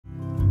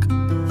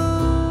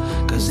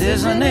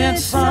isn't it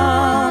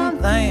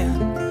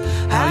something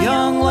how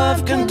young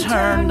love can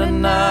turn to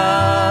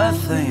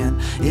nothing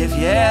if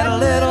you add a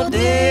little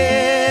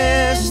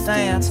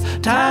distance,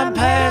 time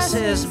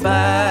passes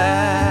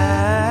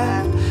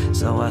by.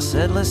 So I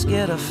said, let's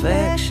get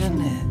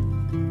affectionate,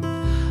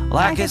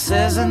 like it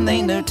says in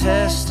the New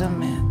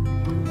Testament.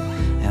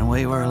 And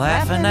we were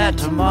laughing at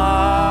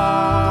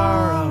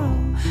tomorrow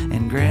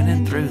and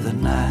grinning through the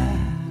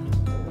night.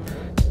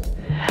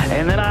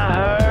 And then I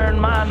heard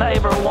my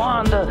neighbor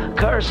Wanda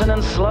cursing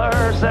in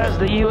slurs as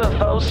the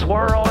UFO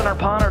swirl in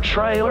upon her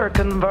trailer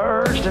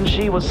converged, and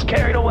she was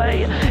carried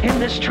away in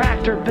this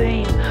tractor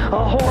beam.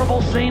 A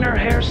horrible scene, her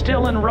hair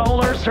still in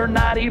rollers, her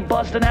nightie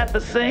busting at the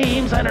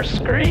seams, and her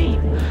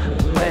scream,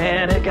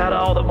 man, it got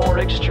all the more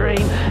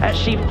extreme as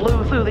she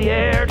flew through the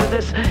air to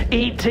this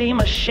ET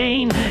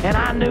machine. And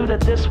I knew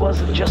that this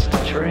wasn't just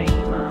a dream.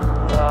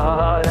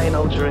 Oh, it ain't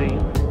no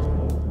dream.